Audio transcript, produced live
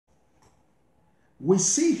we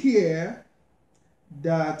see here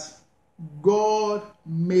that God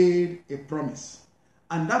made a promise,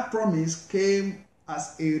 and that promise came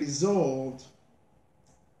as a result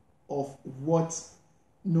of what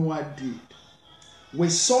Noah did. We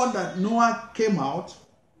saw that Noah came out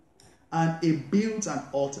and he built an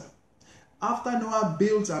altar. After Noah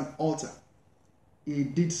built an altar, he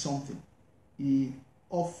did something. He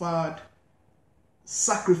offered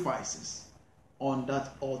sacrifices on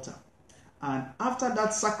that altar. And after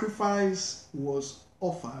that sacrifice was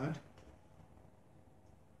offered,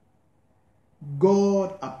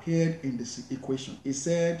 God appeared in this equation. He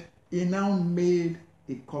said he now made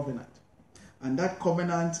a covenant. And that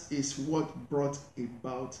covenant is what brought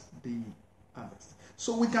about the harvest.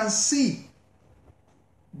 So we can see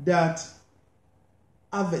that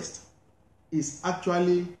harvest is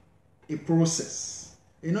actually a process.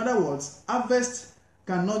 In other words, harvest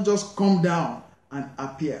cannot just come down and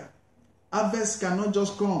appear. Harvest cannot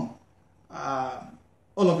just come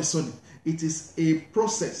all of a sudden. It is a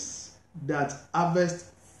process that harvest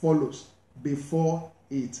follows before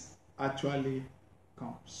it actually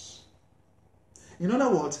comes. In other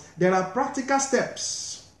words, there are practical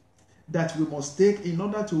steps that we must take in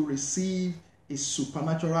order to receive a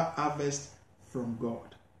supernatural harvest from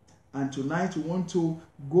God. And tonight we want to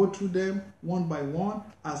go through them one by one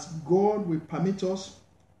as God will permit us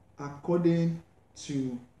according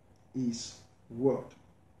to His word.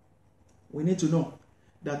 We need to know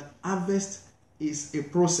that harvest is a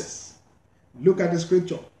process. Look at the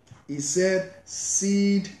scripture. It said,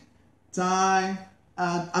 seed, time,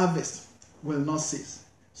 and harvest will not cease.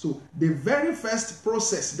 So the very first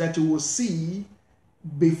process that you will see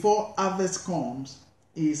before harvest comes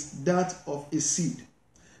is that of a seed.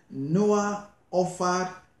 Noah offered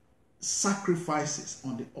sacrifices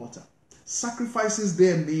on the altar. Sacrifices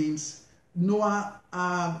there means Noah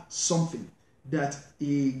had something that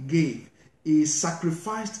he gave. He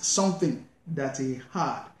sacrificed something that he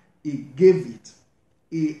had. He gave it.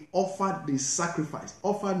 He offered the sacrifice.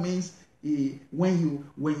 Offer means when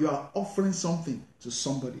you are offering something to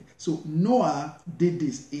somebody. So Noah did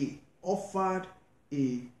this. He offered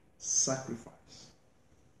a sacrifice.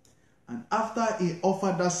 And after he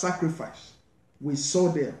offered that sacrifice, we saw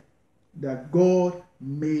there that God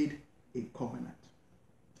made a covenant.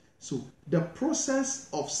 So the process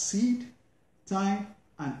of seed, time,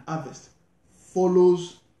 and harvest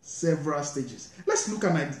follows several stages. Let's look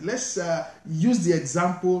at it. Let's use the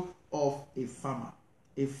example of a farmer.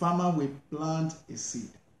 A farmer will plant a seed.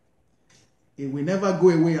 He will never go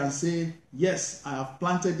away and say, yes, I have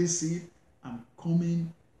planted this seed. I'm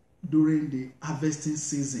coming during the harvesting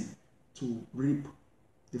season to reap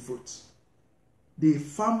the fruits. The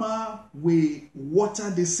farmer will water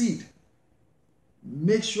the seed.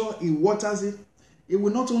 Make sure he waters it. He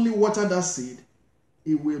will not only water that seed,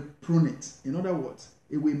 he will prune it. In other words,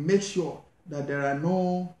 he will make sure that there are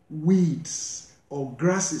no weeds or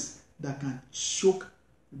grasses that can choke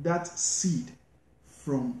that seed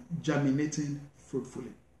from germinating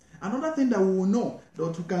fruitfully. Another thing that we will know,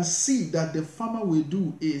 that we can see that the farmer will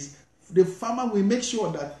do is the farmer will make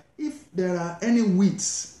sure that if there are any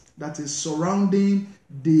weeds that is surrounding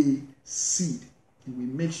the seed, he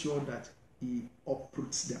will make sure that he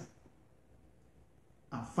uproots them.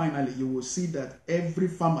 And finally, you will see that every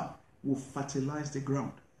farmer will fertilize the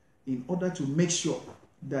ground in order to make sure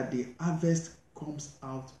that the harvest comes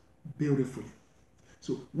out beautifully.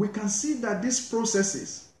 So we can see that these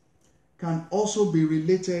processes can also be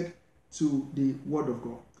related to the word of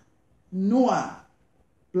God. Noah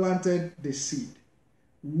planted the seed.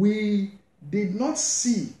 We did not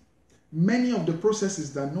see many of the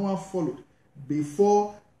processes that Noah followed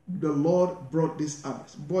before the Lord brought this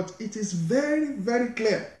harvest. But it is very, very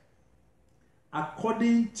clear,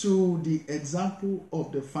 according to the example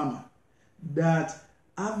of the farmer, that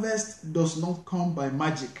harvest does not come by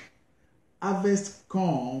magic. Harvest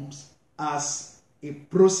comes as a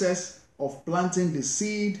process of planting the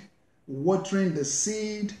seed, watering the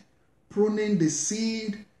seed, pruning the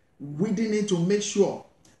seed, weeding it to make sure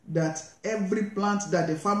that every plant that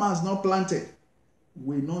the farmer has not planted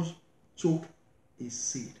will not choke his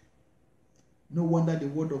seed. No wonder the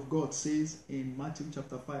word of God says in Matthew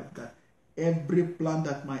chapter 5 that every plant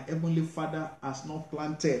that my heavenly Father has not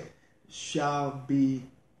planted shall be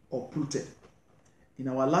uprooted. In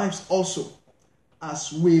our lives also,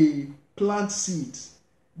 as we plant seeds,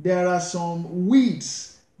 there are some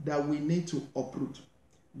weeds that we need to uproot.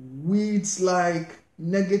 Weeds like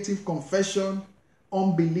negative confession,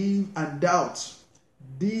 unbelief, and doubt.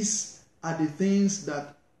 These are the things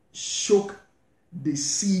that choke the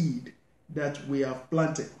seed that we have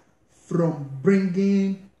planted from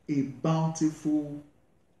bringing a bountiful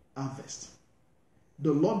harvest.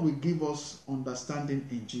 The Lord will give us understanding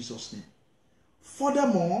in Jesus' name.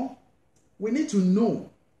 Furthermore, we need to know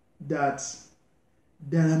that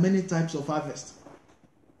there are many types of harvest.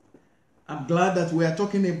 I'm glad that we are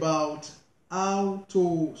talking about how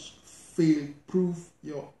to fail-proof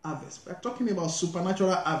your harvest. We are talking about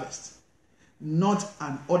supernatural harvest, not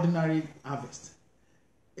an ordinary harvest.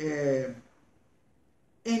 In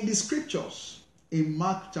the scriptures, in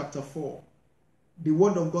Mark chapter 4, the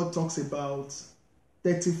word of God talks about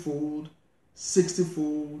 30-fold,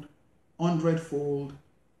 60-fold, 100-fold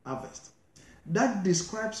harvest. That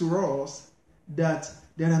describes to us that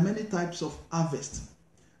there are many types of harvest,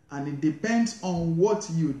 and it depends on what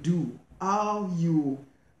you do, how you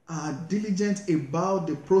are diligent about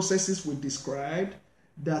the processes we described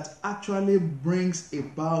that actually brings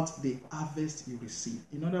about the harvest you receive.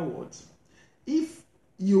 In other words, if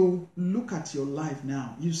you look at your life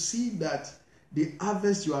now, you see that the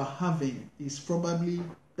harvest you are having is probably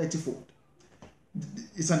 30-fold.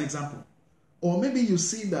 It's an example. Or maybe you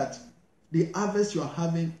see that the harvest you are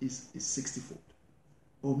having is 60-fold.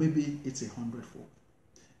 Or maybe it's 100-fold.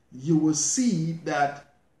 You will see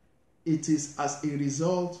that it is as a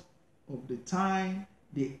result of the time,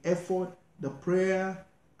 the effort, the prayer,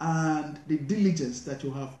 and the diligence that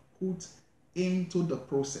you have put into the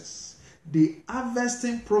process. The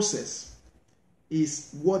harvesting process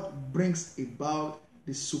is what brings about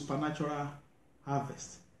the supernatural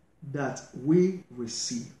harvest that we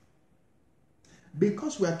receive.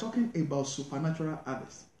 Because we are talking about supernatural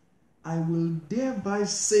harvest, I will thereby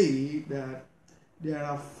say that there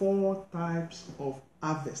are 4 types of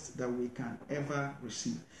harvest that we can ever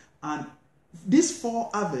receive. And these 4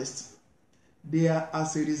 harvests, they are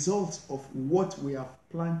as a result of what we have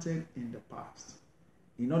planted in the past.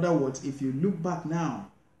 In other words, if you look back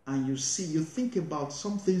now and you think about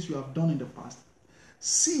some things you have done in the past,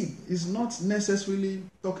 seed is not necessarily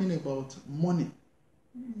talking about money.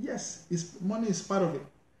 Yes, money is part of it.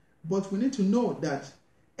 But we need to know that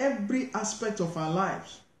every aspect of our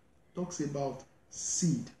lives talks about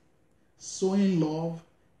seed. Sowing love,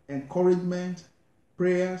 encouragement,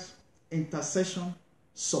 prayers, intercession,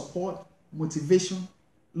 support, motivation,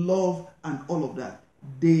 love, and all of that.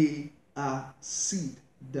 They are seed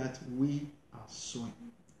that we are sowing.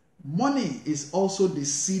 Money is also the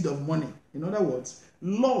seed of money. In other words,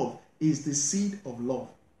 love is the seed of love.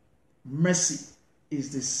 Mercy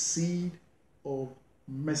is the seed of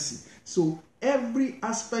mercy. So every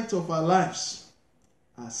aspect of our lives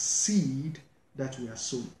are seed that we are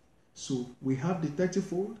sowing. So we have the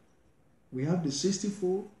 30-fold, we have the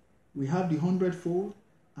 60-fold, we have the 100-fold,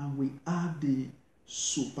 and we have the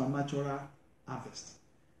supernatural harvest.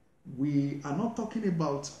 We are not talking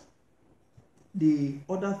about the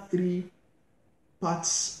other 3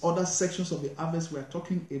 parts, other sections of the harvest. We are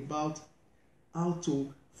talking about how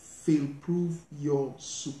to fail-proof your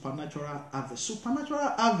supernatural harvest.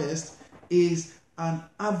 Supernatural harvest is an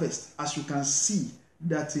harvest, as you can see,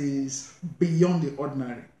 that is beyond the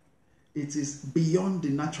ordinary. It is beyond the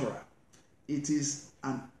natural. It is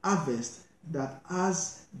an harvest that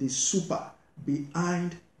has the super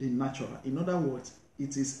behind the natural. In other words,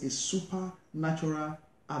 it is a supernatural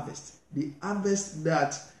harvest. The harvest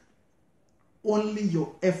that only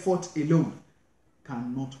your effort alone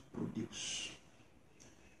cannot produce.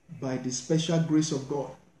 By the special grace of God,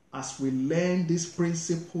 as we learn these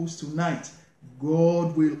principles tonight,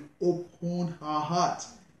 God will open our heart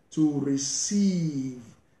to receive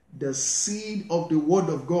the seed of the Word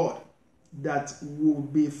of God that will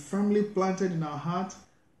be firmly planted in our heart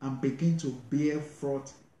and begin to bear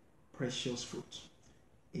forth precious fruit.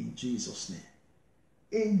 In Jesus' name.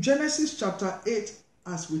 In Genesis chapter 8,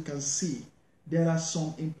 as we can see, there are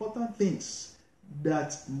some important things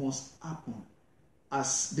that must happen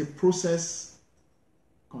as the process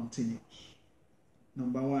continues.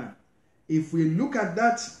 Number 1, if we look at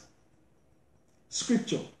that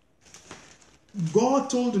scripture, God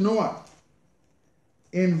told Noah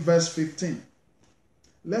in verse 15.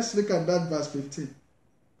 Let's look at that verse 15.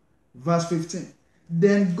 Verse 15.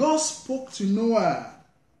 Then God spoke to Noah,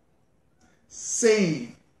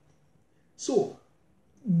 saying, so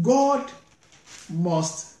God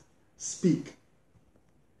must speak.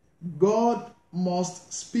 God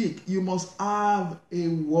must speak. You must have a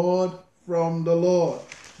word from the Lord.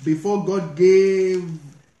 Before God gave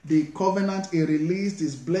the covenant, He released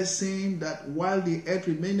His blessing that while the earth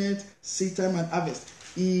remaineth, seed time and harvest.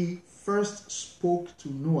 He first spoke to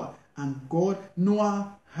Noah, and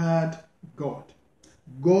Noah heard God.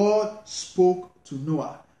 God spoke to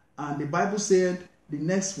Noah, and the Bible said the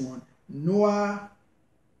next one, Noah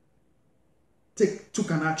took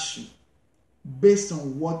an action based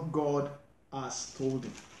on what God has told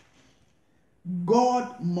him.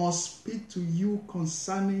 God must speak to you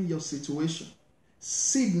concerning your situation.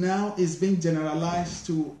 Seed now is being generalized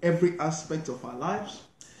to every aspect of our lives.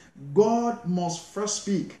 God must first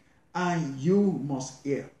speak and you must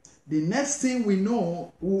hear. The next thing we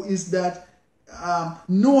know is that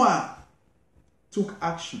Noah took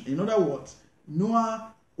action. In other words,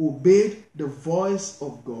 Noah obeyed the voice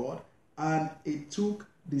of God and he took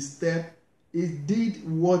the step. He did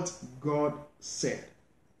what God said.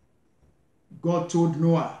 God told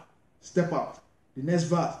Noah, step out. The next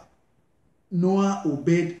verse, Noah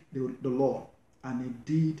obeyed the Lord and he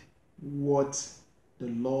did what the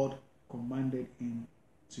Lord commanded him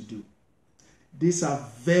to do. These are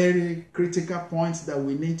very critical points that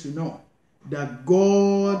we need to know. That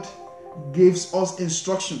God gives us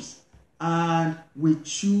instructions and we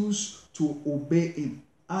choose to obey him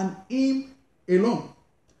and him alone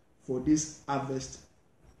for this harvest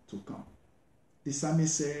to come. The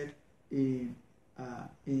psalmist said in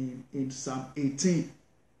Psalm 18,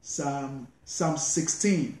 Psalm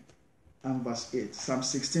 16 and verse 8. Psalm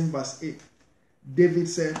 16 verse 8. David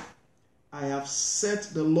said, I have set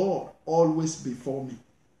the Lord always before me.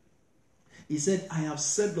 He said, I have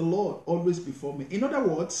set the Lord always before me. In other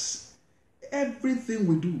words, everything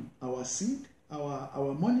we do, our seed,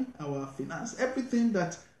 our money, our finance, everything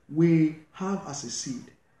that we have as a seed,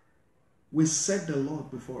 we set the Lord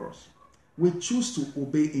before us. We choose to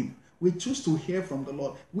obey him. We choose to hear from the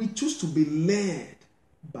Lord. We choose to be led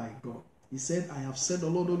by God. He said, I have set the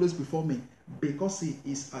Lord always before me because he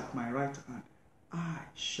is at my right hand. I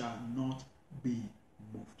shall not be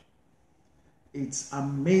moved. It's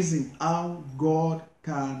amazing how God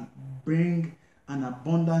can bring an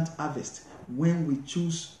abundant harvest when we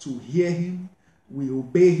choose to hear him, we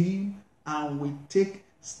obey him, and we take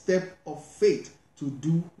step of faith to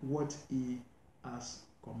do what he has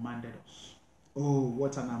commanded us. Oh,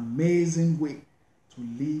 what an amazing way to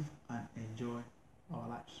live and enjoy our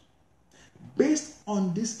lives. Based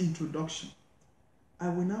on this introduction, I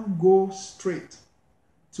will now go straight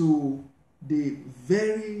to the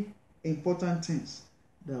very important things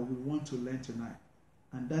that we want to learn tonight,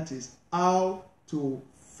 and that is how to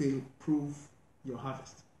fail-proof your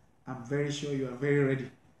harvest. I'm very sure you are very ready.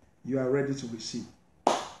 You are ready to receive.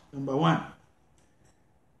 Number one,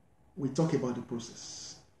 we talk about the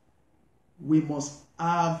process. We must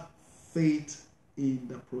have faith in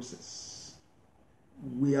the process.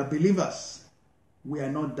 We are believers. We are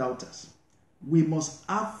not doubters. We must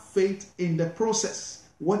have faith in the process.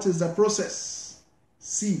 What is the process?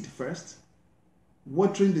 Seed first.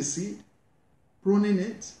 Watering the seed. Pruning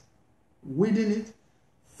it. Weeding it.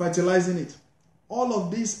 Fertilizing it. All of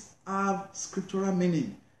these have scriptural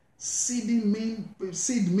meaning. Seed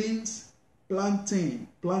means planting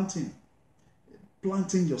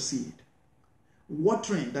your seed.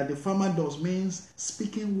 Watering that the farmer does means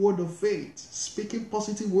speaking word of faith, speaking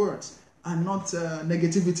positive words and not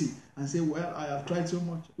negativity, and say, well, I have tried so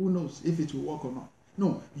much, who knows if it will work or not.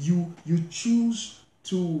 No, you choose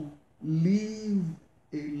to live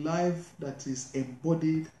a life that is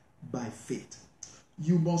embodied by faith.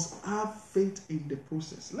 You must have faith in the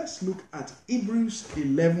process. Let's look at Hebrews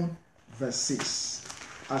 11 verse 6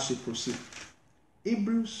 as we proceed.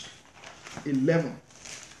 Hebrews 11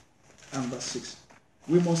 and verse 6.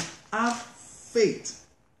 We must have faith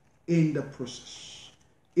in the process.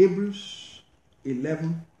 Hebrews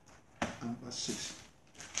 11 and verse 6.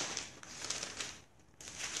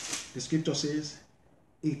 The scripture says,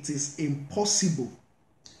 it is impossible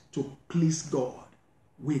to please God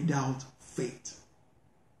without faith.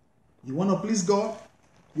 You want to please God?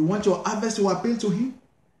 You want your harvest to appeal to him?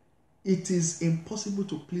 It is impossible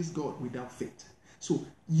to please God without faith. So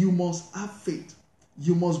you must have faith.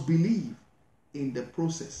 You must believe in the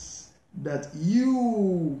process, that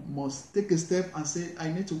you must take a step and say, I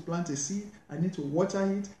need to plant a seed, I need to water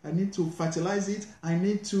it, I need to fertilize it, I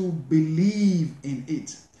need to believe in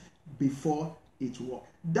it before it works.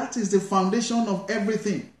 That is the foundation of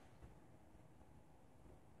everything.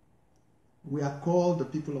 We are called the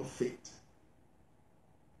people of faith.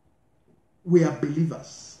 We are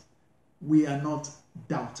believers. We are not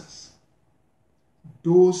doubters.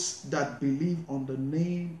 Those that believe on the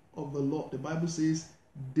name of the Lord, the Bible says,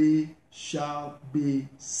 they shall be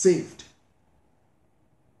saved.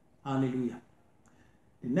 Hallelujah.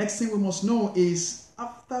 The next thing we must know is,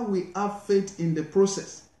 after we have faith in the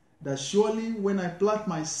process, that surely when I plant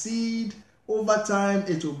my seed, over time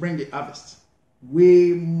it will bring a harvest.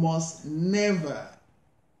 We must never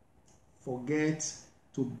forget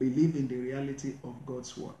to believe in the reality of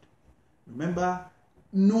God's word. Remember,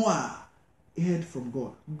 Noah heard from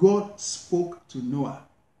God. God spoke to Noah.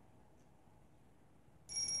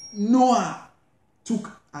 Noah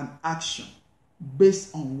took an action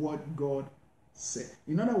based on what God said.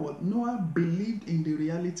 In other words, Noah believed in the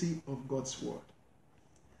reality of God's word.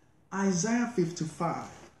 Isaiah 55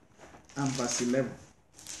 and verse 11.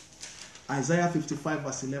 Isaiah 55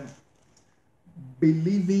 verse 11.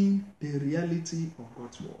 Believing the reality of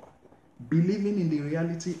God's word. Believing in the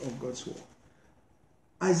reality of God's word.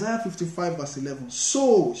 Isaiah 55 verse 11.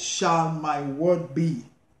 So shall my word be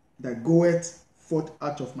that goeth forth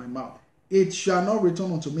out of my mouth. It shall not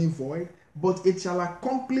return unto me void, but it shall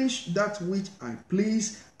accomplish that which I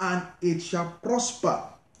please, and it shall prosper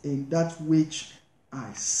in that which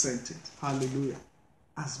I sent it. Hallelujah.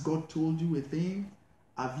 Has God told you a thing?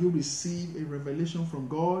 Have you received a revelation from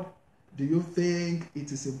God? Do you think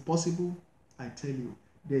it is impossible? I tell you,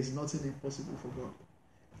 there is nothing impossible for God.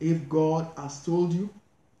 If God has told you,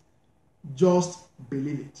 just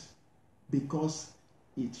believe it, because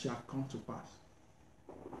it shall come to pass.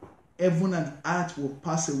 Heaven and earth will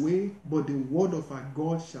pass away, but the word of our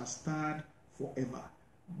God shall stand forever.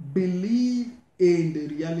 Believe in the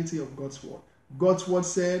reality of God's word. God's word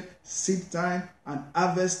said, seed time and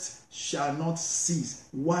harvest shall not cease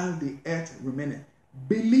while the earth remaineth.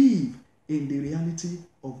 Believe in the reality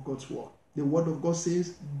of God's word. The word of God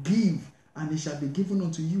says, give, and it shall be given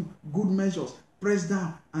unto you. Good measures, pressed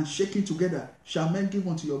down and shaken together, shall men give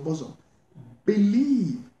unto your bosom.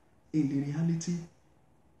 Believe in the reality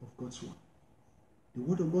of God's word. The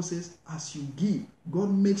word of God says, as you give, God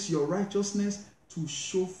makes your righteousness to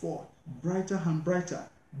show forth brighter and brighter.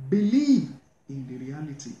 Believe in the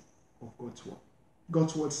reality of God's word.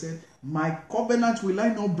 God's word said, my covenant will I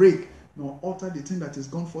not break, nor alter the thing that is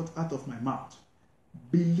gone forth out of my mouth.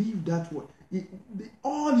 Believe that word.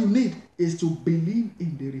 All you need is to believe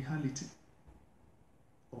in the reality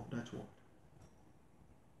of that word.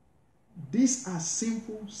 These are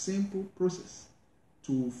simple process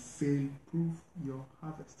to fail-proof your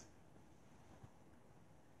harvest.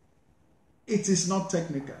 It is not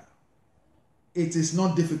technical. It is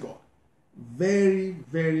not difficult. Very,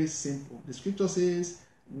 very simple. The scripture says,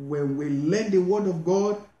 when we learn the word of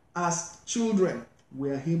God as children, we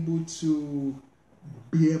are able to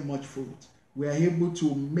bear much fruit. We are able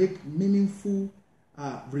to make meaningful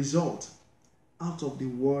results out of the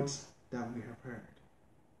words that we have heard.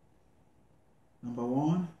 Number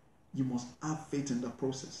one, you must have faith in the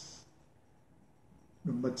process.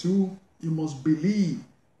 Number two, you must believe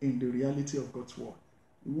in the reality of God's word.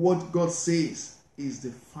 What God says is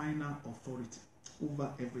the final authority over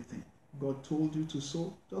everything. God told you to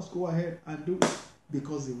sow, just go ahead and do it,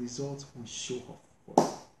 because the results will show up for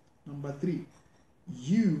us. Number three,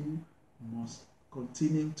 you must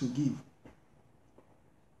continue to give.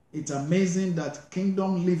 It's amazing that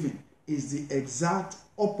kingdom living is the exact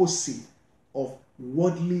opposite of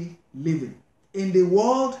worldly living. In the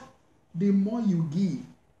world, the more you give,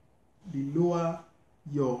 the lower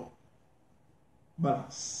your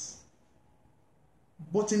balance.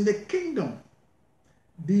 But in the kingdom,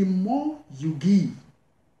 the more you give,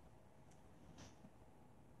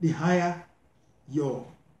 the higher your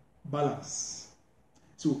balance.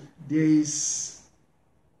 So there is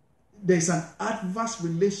an adverse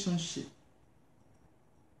relationship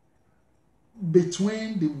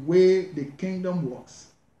between the way the kingdom works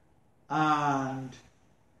and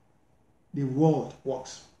the world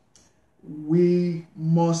works. We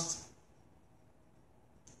must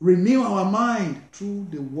renew our mind through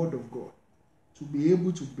the word of God to be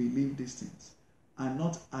able to believe these things and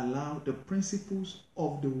not allow the principles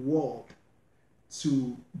of the world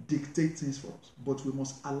to dictate things for us. But we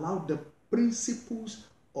must allow the principles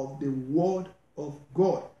of the word of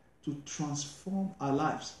God to transform our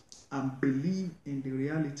lives and believe in the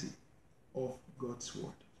reality of God's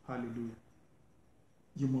word. Hallelujah.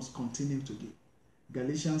 You must continue to give.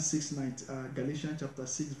 Galatians chapter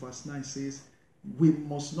 6 verse 9 says, we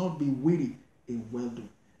must not be weary in well-doing.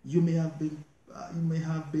 You may have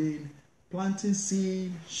been planting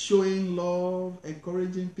seed, showing love,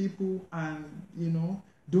 encouraging people, and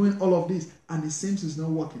doing all of this, and it seems it's not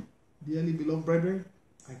working. Dearly beloved brethren,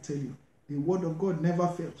 I tell you, the word of God never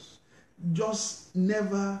fails. Just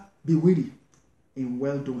never be weary in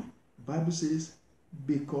well-doing. The Bible says,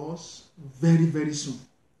 because very, very soon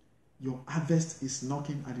your harvest is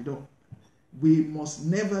knocking at the door. We must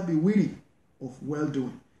never be weary of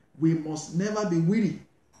well-doing. We must never be weary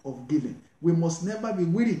of giving. We must never be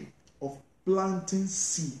weary of planting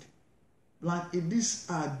seed. These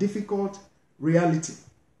are difficult reality,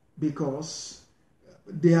 because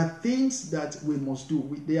there are things that we must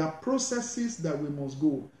do. There are processes that we must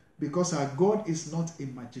go, because our God is not a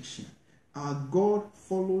magician. Our God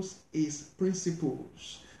follows his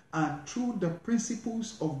principles. And through the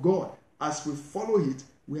principles of God, as we follow it,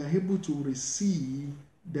 we are able to receive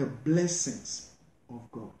the blessings of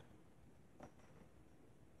God.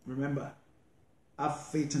 Remember, have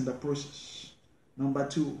faith in the process. Number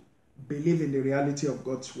 2, believe in the reality of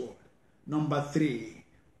God's word. Number 3,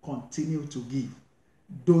 continue to give.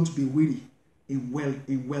 Don't be weary in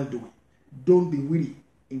well-doing. Don't be weary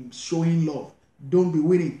in showing love. Don't be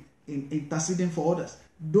weary in interceding for others.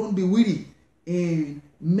 Don't be weary in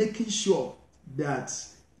making sure that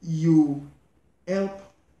you help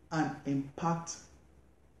and impact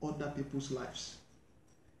other people's lives.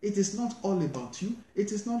 It is not all about you.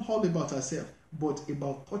 It is not all about ourselves, but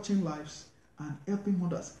about touching lives and helping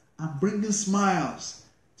others and bringing smiles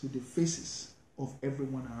to the faces of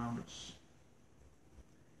everyone around us.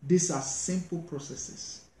 These are simple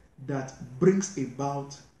processes that brings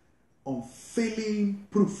about unfailing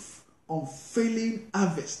proof, unfailing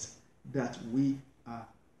harvest that we are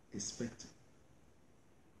expecting.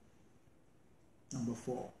 Number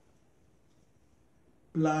 4,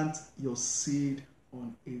 plant your seed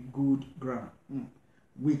on a good ground.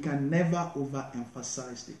 We can never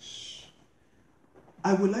overemphasize this.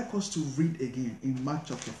 I would like us to read again in Mark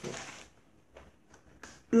chapter 4.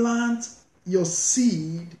 Plant your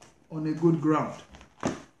seed on a good ground.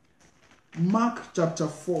 Mark chapter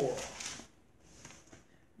 4.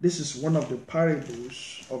 This is one of the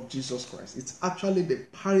parables of Jesus Christ. It's actually the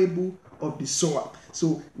parable of the sower.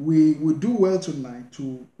 So we will do well tonight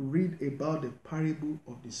to read about the parable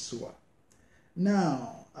of the sower.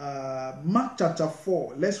 Now, Mark chapter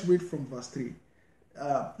 4, let's read from verse 3.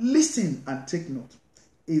 Listen and take note.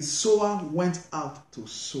 A sower went out to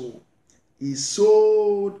sow. He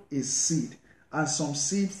sowed his seed, and some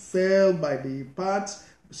seed fell by the path,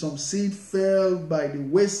 some seed fell by the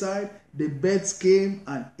wayside. The birds came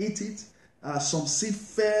and ate it. Some seed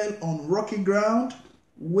fell on rocky ground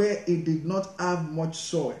where it did not have much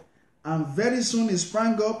soil. And very soon it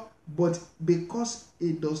sprang up, but because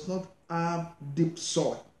it does not have deep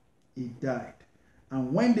soil, it died.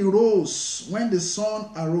 And when the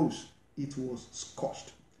sun arose, it was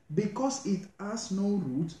scorched. Because it has no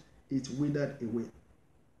root, it withered away.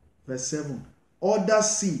 Verse 7. Other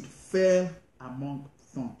seed fell among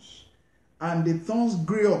thorns, and the thorns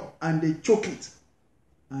grew up and they choked it,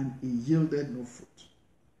 and it yielded no fruit.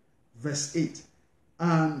 Verse 8.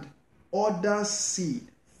 And other seed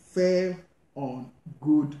fell on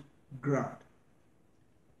good ground.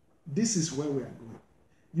 This is where we are going.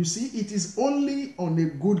 You see, it is only on a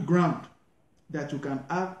good ground that you can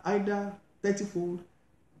have either 30-fold,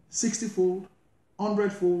 60-fold,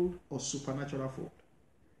 100-fold, or supernatural fold.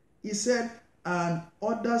 He said, and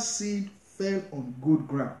other seed fell on good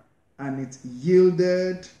ground, and it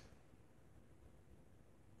yielded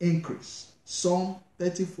increase. Some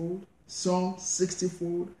 30-fold, some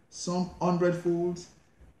 60-fold, some 100-fold.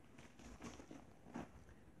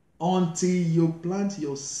 Until you plant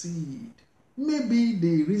your seed. Maybe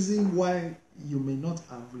the reason why you may not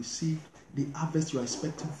have received the harvest you are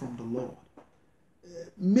expecting from the Lord,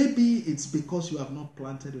 maybe it's because you have not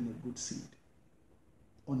planted on a good seed,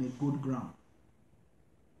 on a good ground.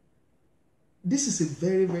 This is a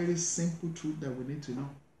very, very simple truth that we need to know.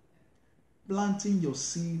 Planting your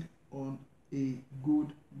seed on a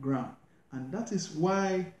good ground. And that is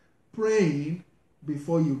why praying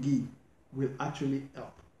before you give will actually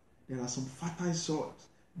help. There are some fertile soils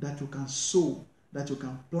that you can sow, that you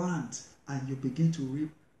can plant, and you begin to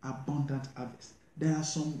reap abundant harvest. There are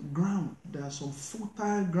some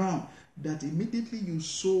fertile ground that immediately you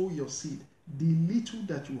sow your seed, the little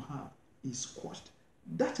that you have is squashed.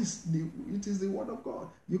 It is the word of God.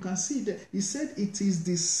 You can see that he said it is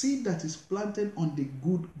the seed that is planted on the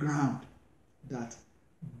good ground that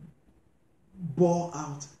bore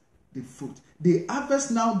out the fruit. The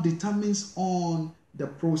harvest now determines on the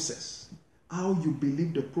process. How you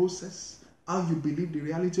believe the process, how you believe the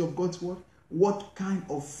reality of God's word, what kind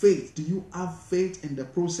of faith do you have faith in the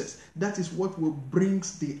process? That is what will bring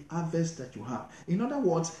the harvest that you have. In other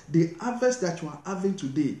words, the harvest that you are having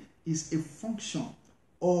today is a function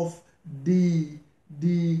of the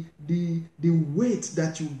weight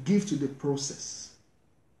that you give to the process,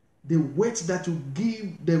 the weight that you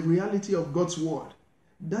give the reality of God's word.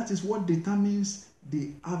 That is what determines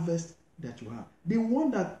the harvest that you have. The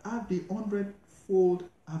one that have the 100-fold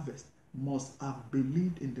harvest must have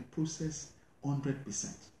believed in the process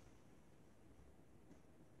 100%.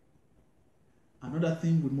 Another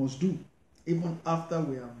thing we must do, even after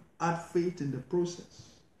we have had faith in the process,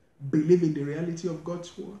 believe in the reality of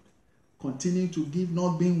God's word, continue to give,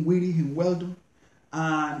 not being weary in well doing,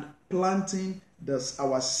 and planting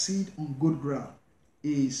our seed on good ground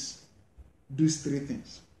is these three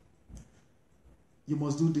things. You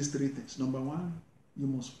must do these three things. Number one, you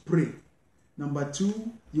must pray. Number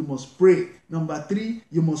two, you must pray. Number three,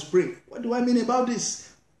 you must pray. What do I mean about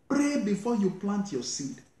this? Pray before you plant your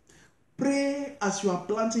seed. Pray as you are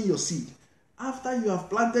planting your seed. After you have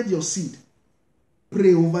planted your seed,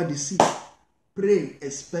 pray over the seed. Pray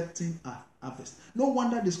expecting a harvest. No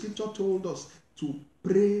wonder the scripture told us to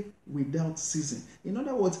pray without ceasing. In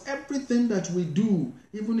other words, everything that we do,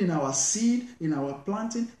 even in our seed, in our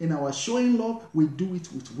planting, in our showing love, we do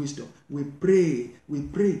it with wisdom. We pray.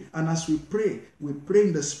 And as we pray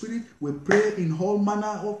in the Spirit, we pray in all manner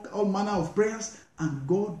of prayers, and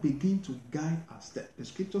God begin to guide our steps. The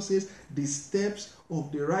scripture says, the steps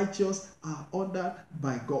of the righteous are ordered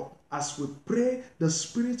by God. As we pray, the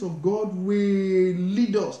Spirit of God will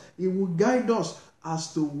lead us. It will guide us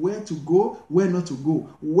as to where to go, where not to go,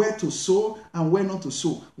 where to sow and where not to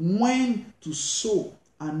sow, when to sow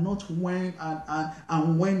and not when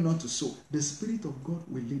and when not to sow. The Spirit of God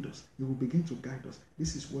will lead us. He will begin to guide us.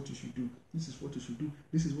 This is what you should do. This is what you should do.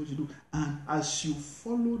 This is what you do. And as you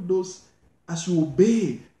follow those, as you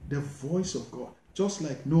obey the voice of God, just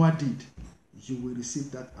like Noah did, you will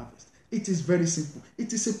receive that harvest. It is very simple.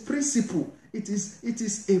 It is a principle. It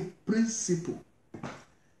is a principle.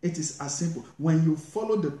 It is as simple. When you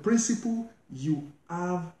follow the principle, you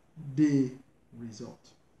have the result.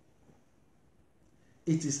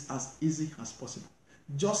 It is as easy as possible.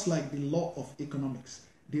 Just like the law of economics.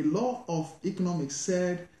 The law of economics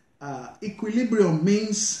said equilibrium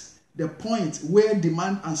means the point where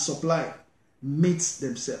demand and supply meets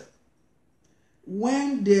themselves.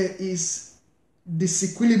 When there is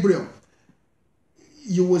disequilibrium,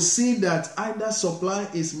 you will see that either supply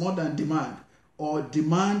is more than demand or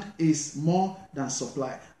demand is more than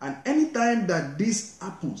supply. And anytime that this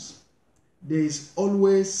happens, there is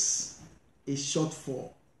always a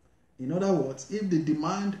shortfall. In other words, if the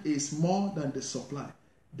demand is more than the supply,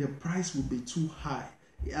 the price will be too high.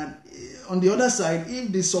 And on the other side,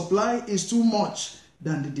 if the supply is too much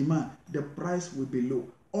than the demand, the price will be low.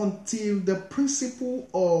 Until the principle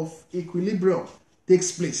of equilibrium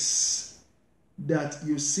takes place, that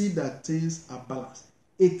you see that things are balanced.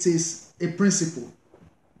 It is a principle,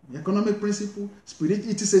 economic principle,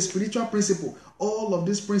 it is a spiritual principle. All of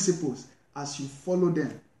these principles, as you follow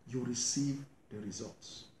them, you receive the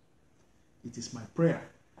results. It is my prayer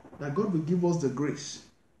that God will give us the grace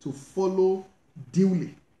to follow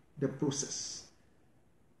duly the process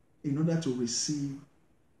in order to receive,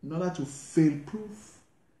 in order to fail-proof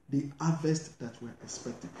the harvest that we're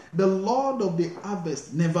expecting. The Lord of the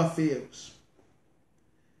harvest never fails.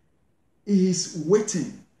 He is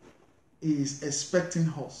waiting. He is expecting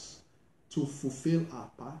us to fulfill our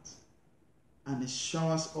part, and He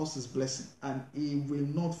showers us His blessing, and He will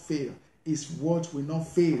not fail. His word will not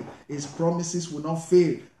fail. His promises will not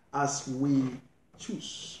fail as we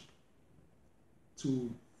choose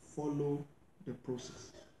to follow the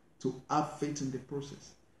process, to have faith in the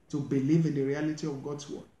process, to believe in the reality of God's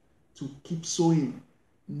word, to keep sowing,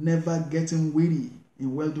 never getting weary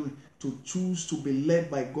in well-doing, to choose to be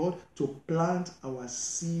led by God, to plant our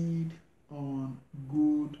seed on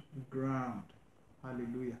good ground.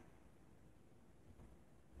 Hallelujah.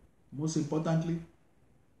 Most importantly,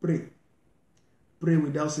 pray. Pray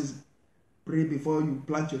without ceasing. Pray before you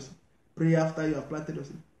plant your seed. Pray after you have planted your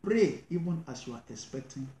seed. Pray even as you are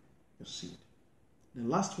expecting your seed. The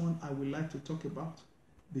last one I would like to talk about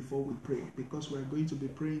before we pray, because we're going to be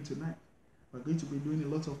praying tonight. We're going to be doing a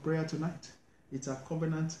lot of prayer tonight. It's a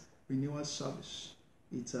covenant renewal service.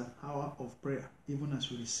 It's an hour of prayer, even as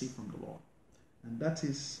we receive from the Lord. And that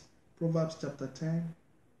is Proverbs chapter 10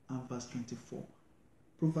 and verse 24.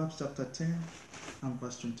 Proverbs chapter 10 and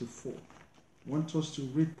verse 24. I want us to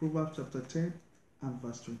read Proverbs chapter 10 and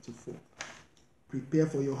verse 24. Prepare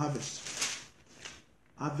for your harvest.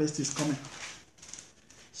 Harvest is coming.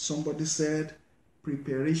 Somebody said,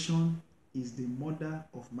 preparation is the mother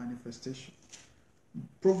of manifestation.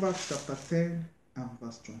 Proverbs chapter 10 and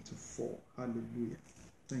verse 24. Hallelujah.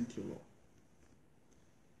 Thank you, Lord.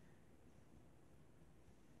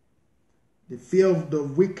 The fear of the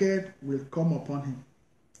wicked will come upon him,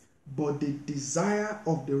 but the desire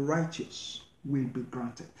of the righteous will be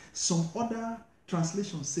granted. Some other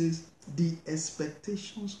translation says, the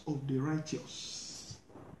expectations of the righteous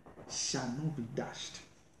shall not be dashed.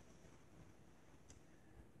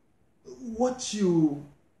 What you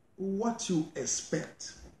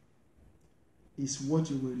expect is what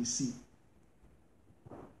you will receive.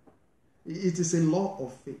 It is a law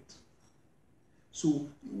of faith. So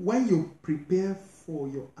when you prepare for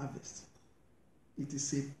your harvest, it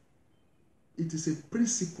it is a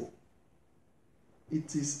principle.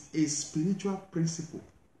 It is a spiritual principle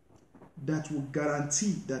that will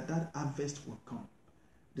guarantee that that harvest will come.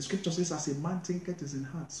 The scripture says, as a man thinketh in his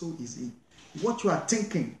heart, so is he. What you are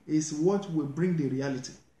thinking is what will bring the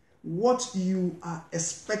reality. What you are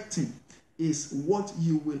expecting is what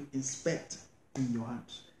you will inspect in your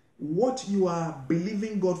hands. What you are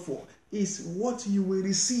believing God for is what you will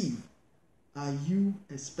receive. Are you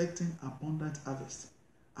expecting abundant harvest?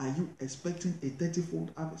 Are you expecting a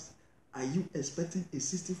 30-fold harvest? Are you expecting a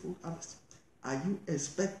 60-fold harvest? Are you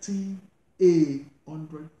expecting a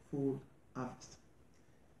 100-fold harvest?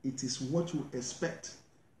 It is what you expect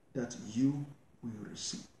that you will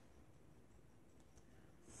receive.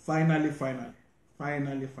 Finally.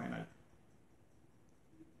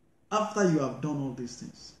 After you have done all these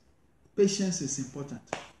things, patience is important.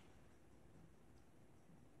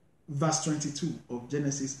 Verse 22 of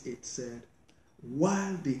Genesis 8 said,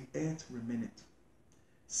 while the earth remaineth,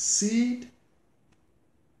 seed,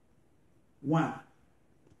 1,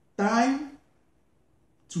 time,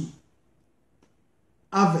 2,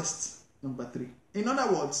 harvest, number 3. In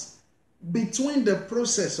other words, between the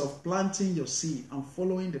process of planting your seed and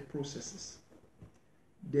following the processes,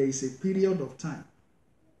 there is a period of time.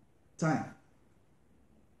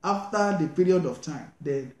 After the period of time,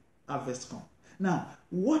 then harvest comes. Now,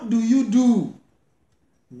 what do you do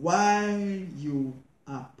while you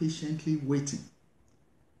are patiently waiting?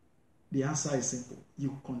 The answer is simple.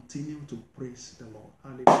 You continue to praise the Lord.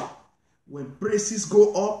 Hallelujah. When praises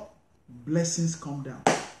go up, blessings come down.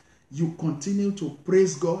 You continue to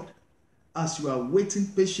praise God as you are waiting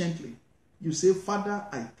patiently. You say, Father,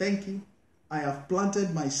 I thank you. I have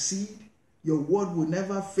planted my seed. Your word will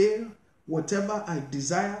never fail. Whatever I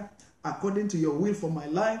desire, according to your will for my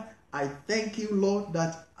life, I thank you, Lord,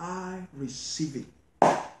 that I receive it.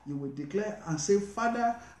 You will declare and say,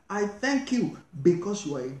 Father, I thank you because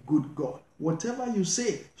you are a good God. Whatever you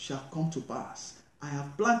say shall come to pass. I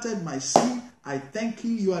have planted my seed. I thank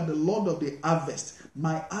you. You are the Lord of the harvest.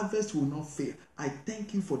 My harvest will not fail. I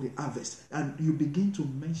thank you for the harvest. And you begin to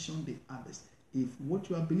mention the harvest. If what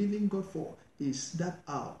you are believing God for is that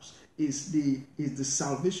house, is the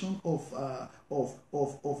salvation of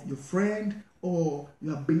your friend, or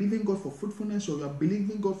you are believing God for fruitfulness, or you are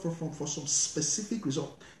believing God for some specific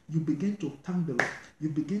result, you begin to thank the Lord. You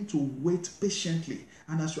begin to wait patiently.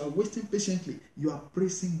 And as you are waiting patiently, you are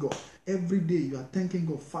praising God. Every day you are thanking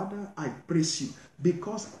God, Father, I praise you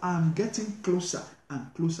because I'm getting closer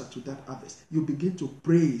and closer to that harvest. You begin to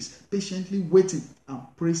praise, patiently waiting and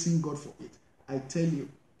praising God for it. I tell you,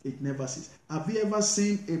 it never ceases. Have you ever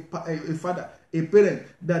seen a father, a parent,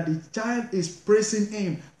 that the child is praising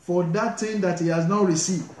him for that thing that he has not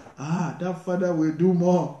received? That father will do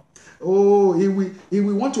more. Oh, he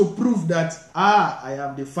will want to prove that, I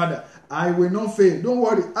am the father. I will not fail. Don't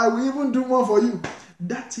worry. I will even do more for you.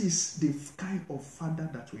 That is the kind of father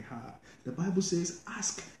that we have. The Bible says,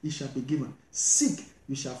 ask, it shall be given. Seek,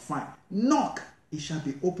 you shall find. Knock, it shall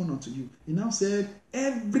be opened unto you. He now said,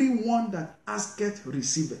 everyone that asketh,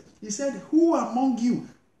 receiveth. He said, who among you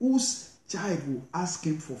whose child will ask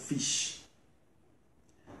him for fish?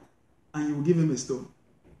 And you will give him a stone.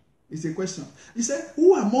 It's a question. He said,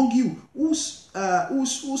 who among you whose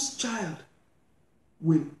child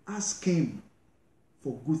will ask him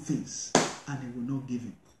for good things and he will not give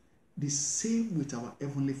him? The same with our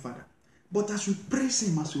Heavenly Father. But as we praise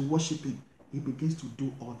him, as we worship him, he begins to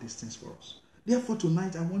do all these things for us. Therefore,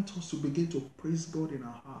 tonight, I want us to begin to praise God in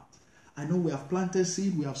our heart. I know we have planted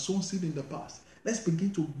seed, we have sown seed in the past. Let's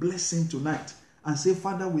begin to bless him tonight and say,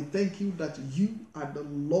 Father, we thank you that you are the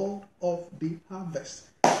Lord of the harvest.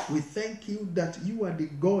 We thank you that you are the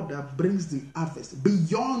God that brings the harvest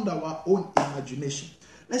beyond our own imagination.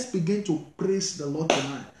 Let's begin to praise the Lord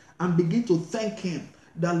tonight and begin to thank him.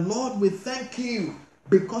 The Lord, we thank you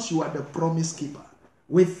because you are the promise keeper.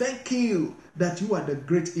 We thank you that you are the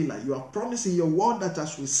great healer. You are promising your word that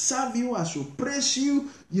as we serve you, as we praise you,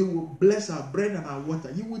 you will bless our bread and our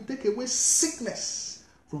water. You will take away sickness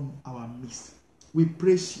from our midst. We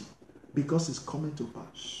praise you because it's coming to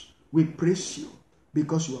pass. We praise you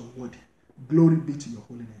because you are worthy. Glory be to your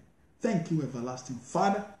holy name. Thank you, everlasting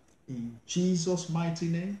Father. In Jesus' mighty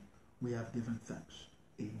name, we have given thanks.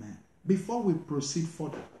 Amen. Before we proceed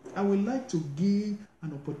further, I would like to give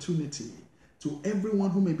an opportunity to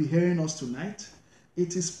everyone who may be hearing us tonight.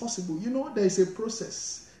 It is possible. You know, there is a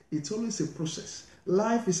process. It's always a process.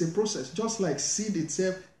 Life is a process. Just like seed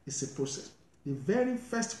itself is a process. The very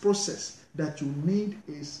first process that you need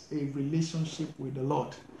is a relationship with the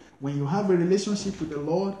Lord. When you have a relationship with the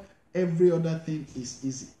Lord, every other thing is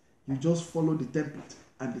easy. You just follow the template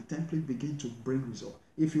and the template begins to bring result.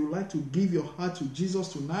 If you would like to give your heart to Jesus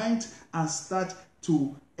tonight and start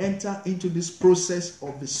to enter into this process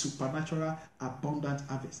of the supernatural abundant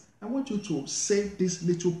harvest, I want you to say this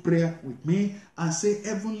little prayer with me and say,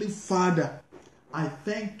 Heavenly Father, I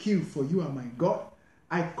thank you for you are my God.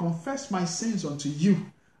 I confess my sins unto you,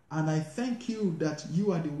 and I thank you that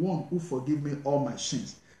you are the one who forgive me all my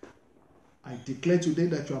sins. I declare today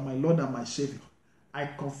that you are my Lord and my Savior. I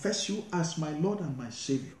confess you as my Lord and my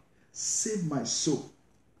Savior. Save my soul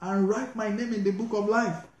and write my name in the book of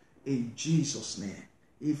life. In Jesus' name.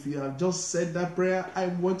 If you have just said that prayer, I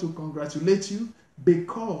want to congratulate you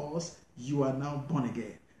because you are now born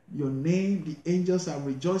again. Your name, the angels are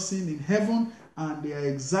rejoicing in heaven and they are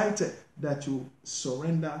excited that you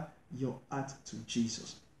surrender your heart to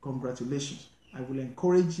Jesus. Congratulations. I will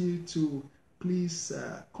encourage you to please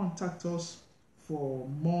contact us for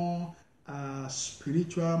more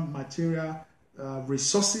spiritual material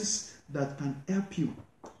resources that can help you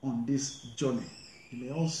on this journey. You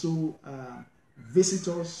may also visit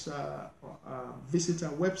us, visit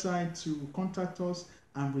our website to contact us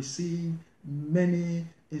and receive many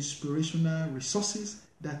inspirational resources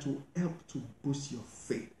that will help to boost your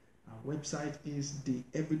faith. Our website is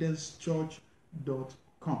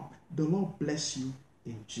theevidencechurch.com. The Lord bless you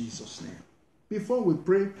in Jesus' name. Before we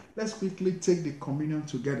pray, let's quickly take the communion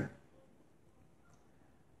together.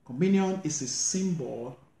 Communion is a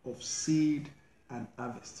symbol of seed and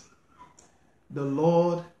harvest. The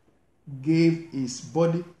Lord gave his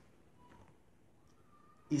body.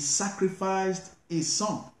 He sacrificed his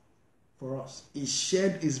son for us. He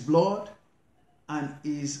shed his blood and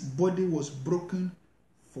his body was broken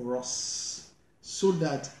for us, so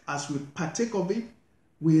that as we partake of it,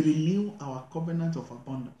 we renew our covenant of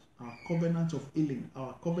abundance, our covenant of healing,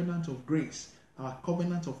 our covenant of grace, our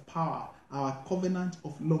covenant of power, our covenant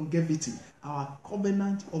of longevity, our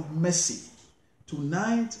covenant of mercy.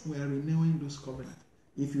 Tonight, we are renewing those covenants.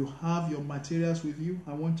 If you have your materials with you,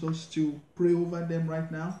 I want us to pray over them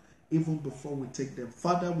right now, even before we take them.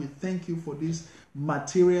 Father, we thank you for these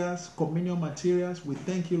materials, communion materials. We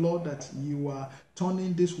thank you, Lord, that you are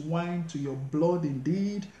turning this wine to your blood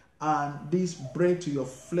indeed, and this bread to your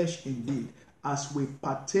flesh indeed. As we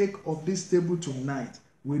partake of this table tonight,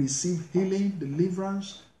 we receive healing,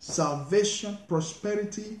 deliverance, salvation,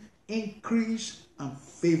 prosperity, increase, and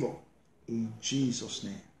favor. In Jesus'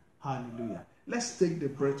 name. Hallelujah. Let's take the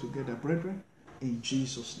bread together, brethren. In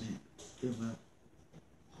Jesus' name. Amen.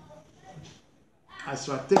 As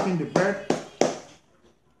we are taking the bread,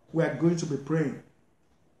 we are going to be praying.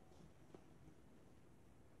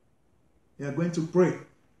 We are going to pray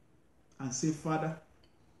and say, Father,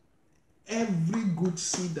 every good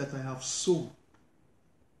seed that I have sown,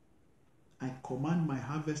 I command my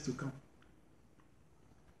harvest to come.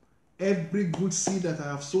 Every good seed that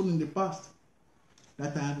I have sown in the past,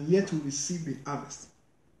 that I am yet to receive the harvest,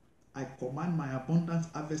 I command my abundant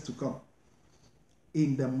harvest to come.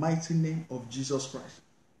 In the mighty name of Jesus Christ.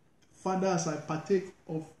 Father, as I partake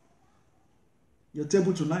of your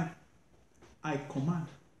table tonight, I command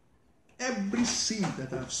every seed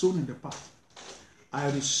that I have sown in the past, I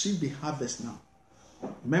receive the harvest now.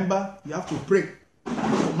 Remember, you have to pray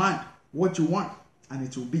and command what you want, and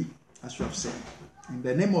it will be as you have said. In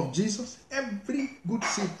the name of Jesus, every good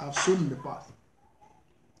seed I've sown in the past,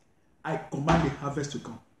 I command the harvest to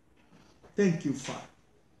come. Thank you, Father.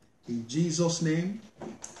 In Jesus' name,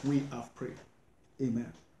 we have prayed.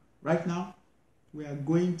 Amen. Right now, we are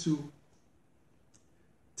going to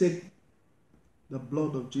take the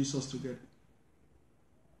blood of Jesus together.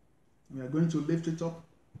 We are going to lift it up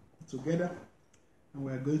together, and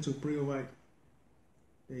we are going to pray over it.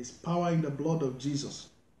 There is power in the blood of Jesus.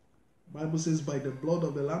 The Bible says, by the blood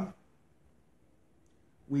of the Lamb,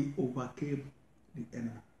 we overcame the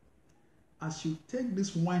enemy. As you take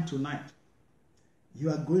this wine tonight, you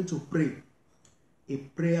are going to pray a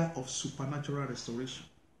prayer of supernatural restoration.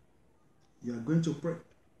 You are going to pray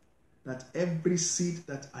that every seed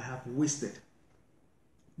that I have wasted,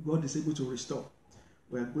 God is able to restore.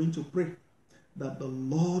 We are going to pray that the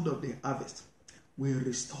Lord of the harvest will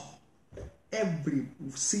restore every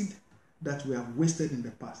seed that we have wasted in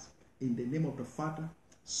the past. In the name of the Father,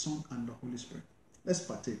 Son, and the Holy Spirit. Let's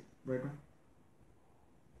partake, brethren.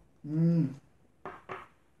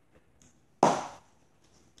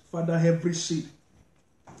 Father, every seed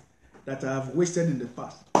that I have wasted in the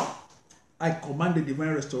past, I command the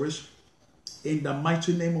divine restoration in the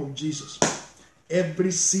mighty name of Jesus.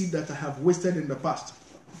 Every seed that I have wasted in the past,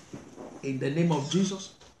 in the name of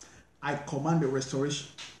Jesus, I command the restoration.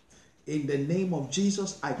 In the name of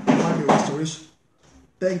Jesus, I command the restoration.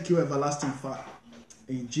 Thank you, everlasting Father.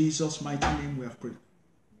 In Jesus' mighty name we have prayed.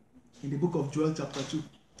 In the book of Joel chapter 2,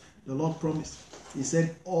 the Lord promised. He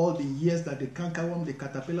said, all the years that the cankerworm, the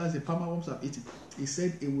caterpillars, the palmerworms have eaten, he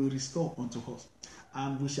said it will restore unto us.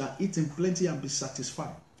 And we shall eat in plenty and be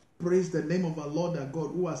satisfied. Praise the name of our Lord our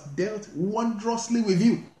God, who has dealt wondrously with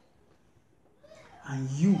you. And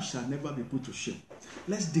you shall never be put to shame.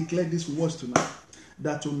 Let's declare these words tonight.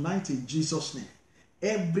 That tonight in Jesus' name,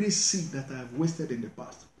 every seed that I have wasted in the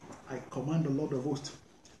past, I command the Lord of hosts,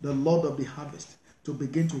 the Lord of the harvest, to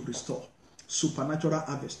begin to restore supernatural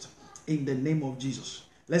harvest in the name of Jesus.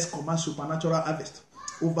 Let's command supernatural harvest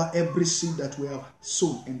over every seed that we have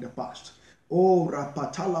sown in the past. Oh,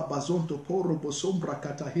 rapatala bazonto poro bosombra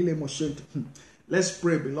katahile moshento. Let's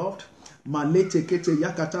pray, beloved. Malete kete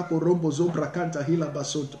yakata poro bosombra kantahila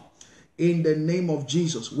basonto. In the name of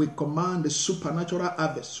Jesus, we command the supernatural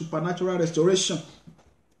harvest, supernatural restoration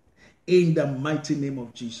in the mighty name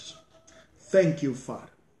of Jesus. Thank you, Father.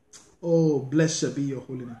 Oh, blessed be your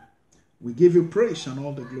holy name. We give you praise and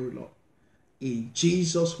all the glory, Lord. In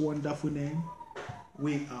Jesus' wonderful name,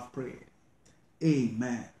 we have prayed.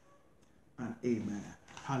 Amen and amen.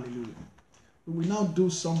 Hallelujah. We will now do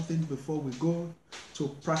something before we go to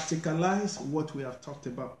practicalize what we have talked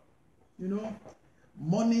about. You know,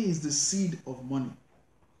 money is the seed of money.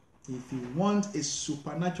 If you want a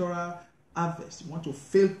supernatural harvest, you want to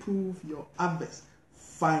fail-proof your harvest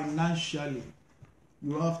financially,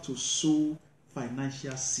 you have to sow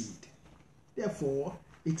financial seed. Therefore,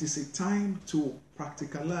 it is a time to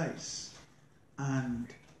practicalize and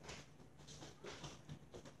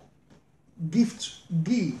give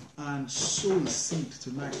and sow a seed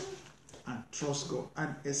tonight and trust God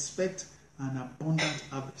and expect an abundant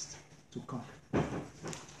harvest to come.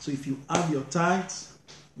 So if you have your tithes,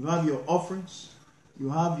 you have your offerings, you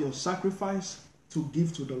have your sacrifice to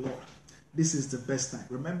give to the Lord, this is the best time.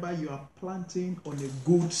 Remember, you are planting on a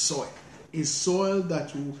good soil, a soil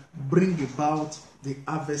that will bring about the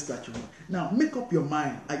harvest that you want. Now, make up your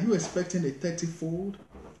mind. Are you expecting a 30-fold,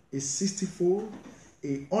 a 60-fold,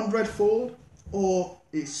 a 100-fold, or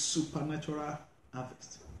a supernatural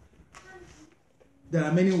harvest? There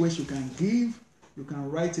are many ways you can give. You can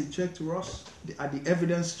write a check to us at the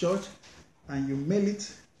Evidence Church, and you mail it.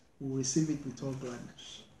 We'll receive it with all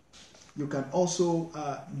gladness. You can also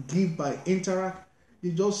give by Interact.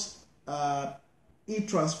 You just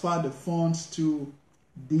e-transfer the funds to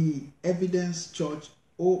the Evidence Church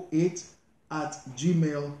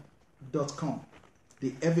 08@gmail.com.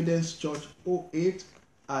 The Evidence Church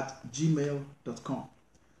 08@gmail.com.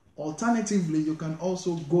 Alternatively, you can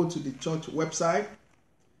also go to the church website.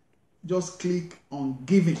 Just click on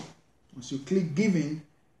giving. Once you click giving,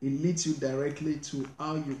 it leads you directly to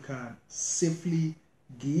how you can safely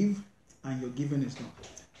give, and your giving is done.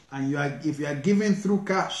 And if you are giving through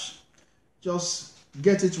cash, just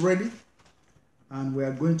get it ready, and we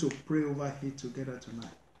are going to pray over it together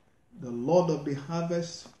tonight. The Lord of the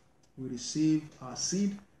harvest will receive our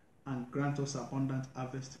seed and grant us abundant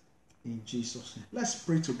harvest in Jesus' name. Let's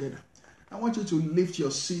pray together. I want you to lift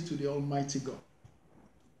your seed to the Almighty God.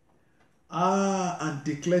 And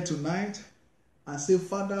declare tonight and say,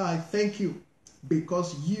 Father, I thank you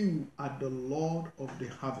because you are the Lord of the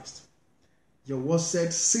harvest. Your word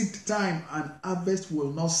said, seed time and harvest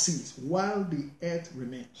will not cease while the earth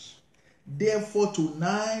remains. Therefore,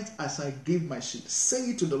 tonight, as I give my seed,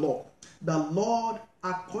 say it to the Lord, the Lord,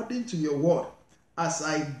 according to your word, as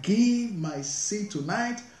I give my seed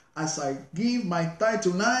tonight, as I give my tithe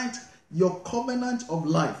tonight, your covenant of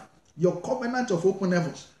life, your covenant of open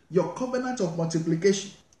heavens, your covenant of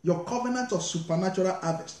multiplication, your covenant of supernatural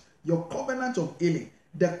harvest, your covenant of healing,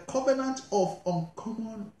 the covenant of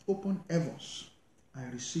uncommon open heavens, I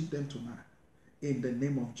receive them tonight in the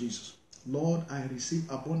name of Jesus. Lord, I receive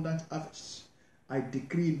abundant harvest. I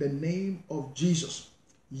decree in the name of Jesus,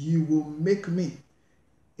 you will make me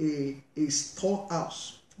a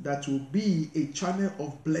storehouse that will be a channel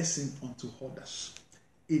of blessing unto others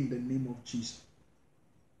in the name of Jesus.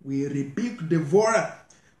 We rebuke devourer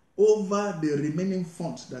over the remaining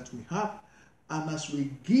funds that we have, and as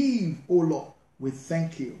we give, O Lord, we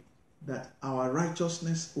thank you that our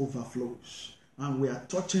righteousness overflows, and we are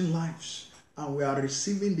touching lives, and we are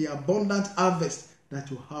receiving the abundant harvest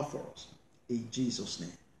that you have for us in Jesus'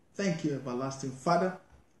 name. Thank you, everlasting Father.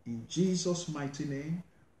 In Jesus' mighty name,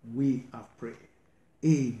 we have prayed.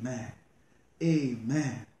 Amen.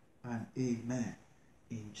 Amen and amen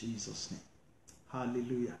in Jesus' name.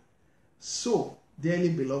 Hallelujah. So, dearly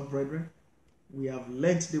beloved brethren, we have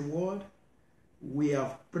learnt the word, we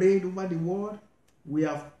have prayed over the word, we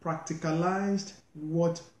have practicalized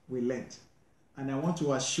what we learnt. And I want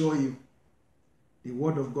to assure you, the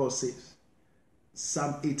word of God says,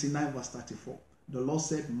 Psalm 89 verse 34, The Lord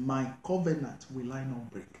said, my covenant will I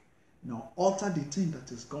not break. Now alter the thing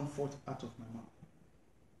that is gone forth out of my mouth.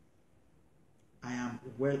 I am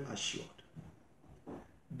well assured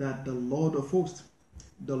that the Lord of hosts,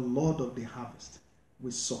 the Lord of the harvest,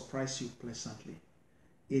 will surprise you pleasantly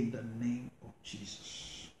in the name of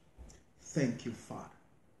Jesus. Thank you, Father.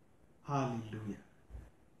 Hallelujah.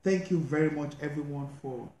 Thank you very much, everyone,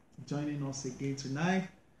 for joining us again tonight.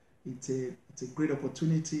 It's a great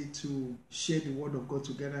opportunity to share the word of God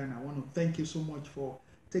together, and I want to thank you so much for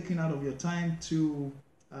taking out of your time to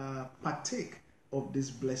partake of this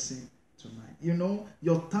blessing tonight. You know,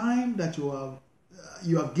 your time that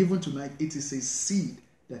you have given tonight, it is a seed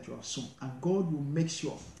that you have sown, and God will make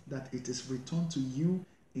sure that it is returned to you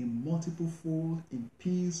in multiple fold, in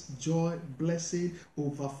peace, joy, blessing,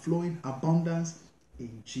 overflowing abundance,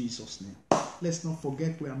 in Jesus' name. Let's not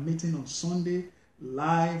forget, we are meeting on Sunday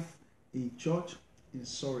live in church in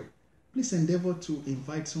Surrey. Please endeavor to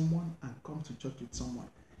invite someone and come to church with someone.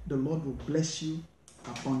 The Lord will bless you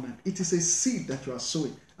abundant. It is a seed that you are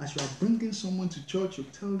sowing. As you are bringing someone to church, you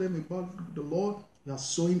tell them about the Lord, you are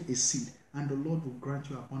sowing a seed, and the Lord will grant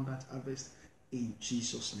you abundant harvest in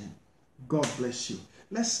Jesus' name. God bless you.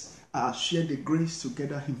 Let's share the grace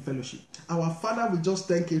together in fellowship. Our Father, we just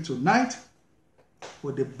thank you tonight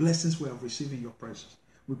for the blessings we have received in your presence.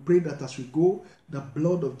 We pray that as we go, the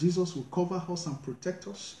blood of Jesus will cover us and protect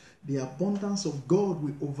us. The abundance of God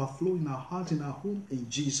will overflow in our heart, in our home, in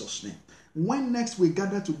Jesus' name. When next we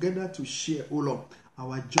gather together to share, oh Lord,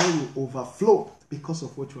 our joy will overflow because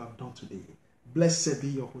of what you have done today. Blessed be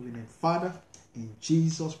your holy name. Father, in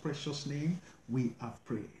Jesus' precious name, we have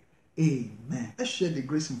prayed. Amen. Let's share the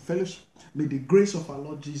grace in fellowship. May the grace of our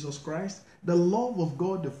Lord Jesus Christ, the love of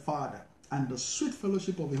God the Father, and the sweet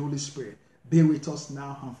fellowship of the Holy Spirit be with us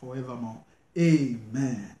now and forevermore.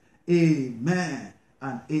 Amen. Amen.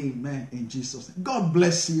 And amen in Jesus' name. God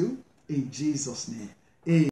bless you in Jesus' name.